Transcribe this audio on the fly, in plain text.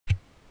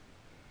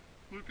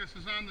Lucas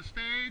is on the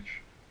stage,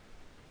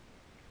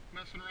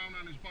 messing around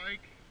on his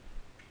bike.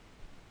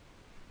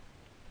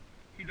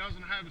 He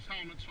doesn't have his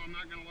helmet, so I'm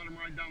not going to let him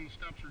ride down the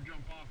steps or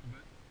jump off of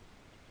it.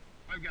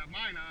 I've got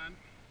mine on,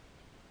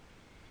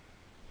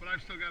 but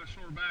I've still got a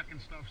sore back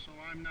and stuff, so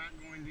I'm not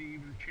going to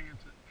even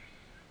chance it.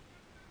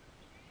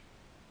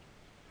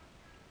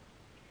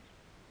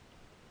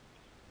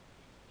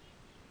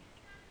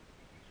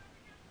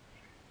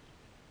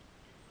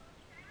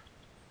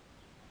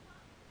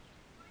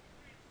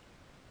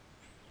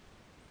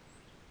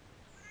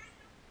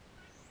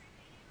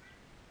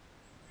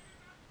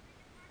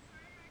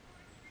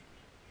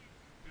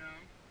 Yeah.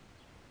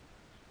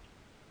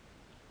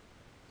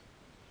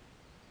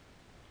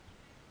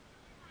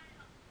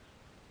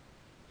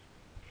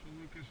 So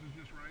Lucas is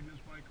just riding his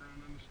bike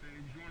around on the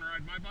stage. You want to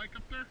ride my bike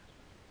up there?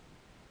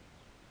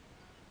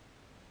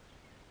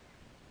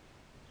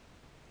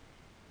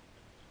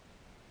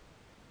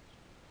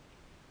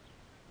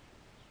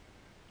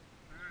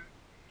 Alright.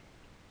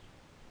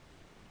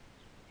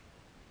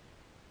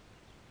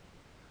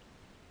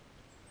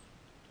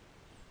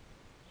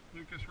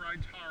 Lucas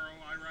rides Haro,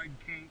 I ride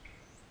Kink.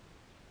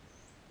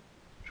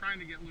 Trying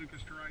to get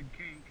Lucas to ride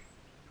Kink.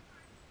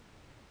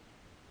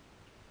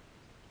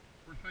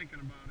 We're thinking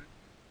about it.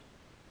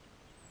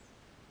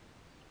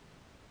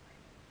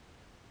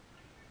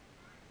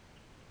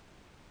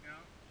 Yeah.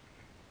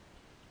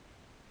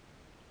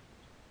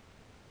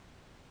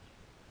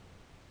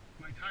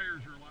 My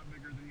tires are a lot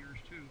bigger than yours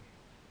too.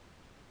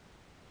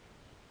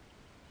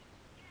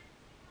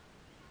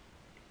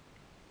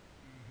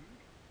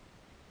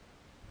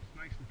 It's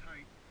nice and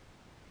tight.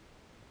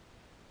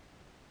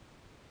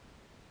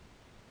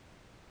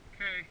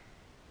 Okay,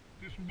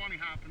 do some bunny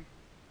hopping.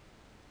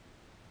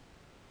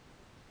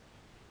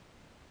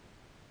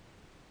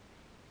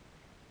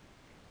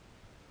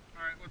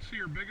 Alright, let's see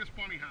your biggest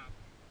bunny hop.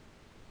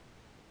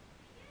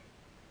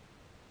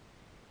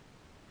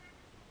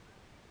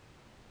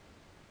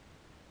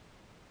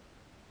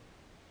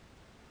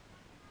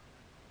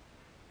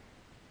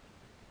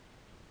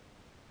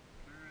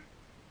 Alright.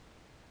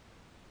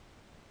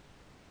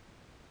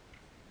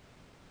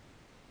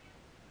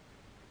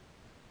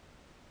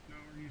 No,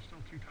 are you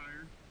still too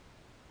tired?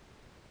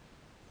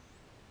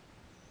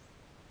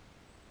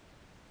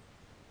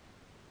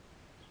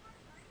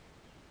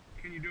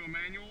 Can you do a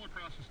manual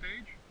across the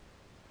stage?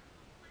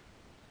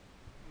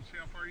 Let's see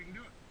how far you can do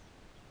it.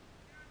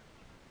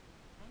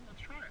 Well,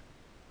 let's try it.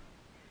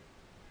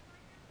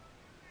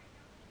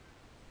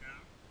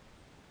 Yeah.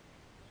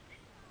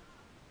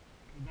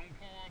 Well, don't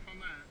fall off on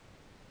that,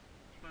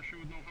 especially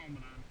with no helmet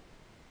on.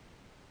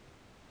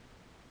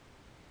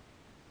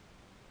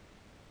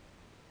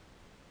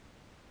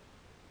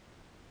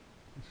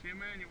 Let's see a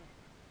manual.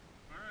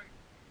 Alright.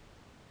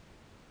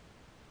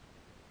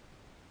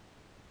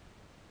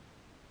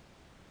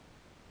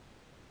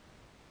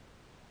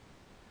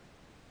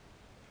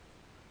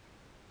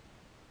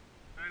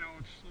 I know,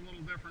 it's a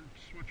little different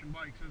switching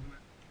bikes, isn't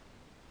it?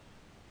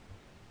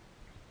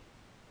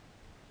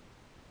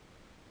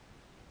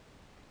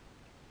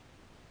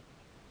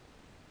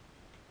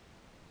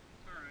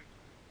 It's alright.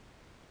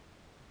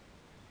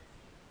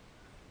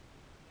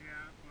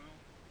 Yeah, well,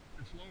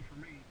 it's low for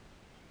me.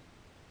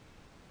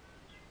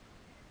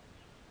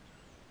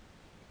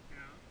 Yeah.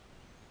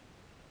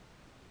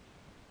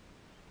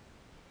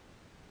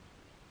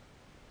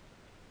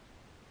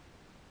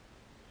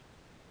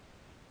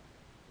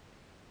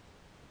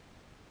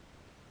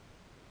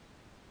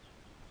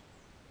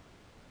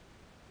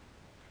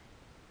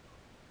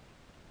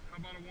 How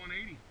about a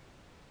 180?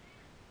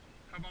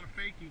 How about a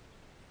fakie?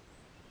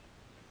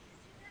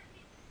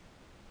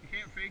 You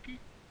can't fakie?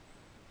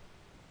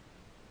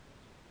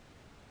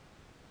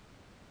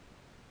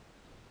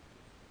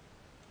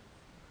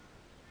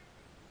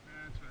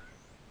 That's alright.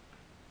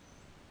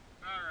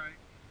 Alright.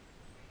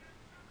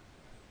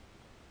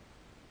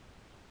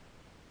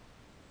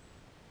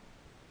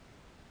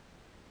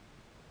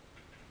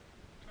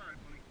 It's alright,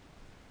 buddy.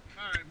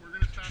 Alright, we're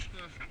going to stop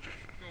the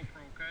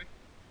GoPro, okay?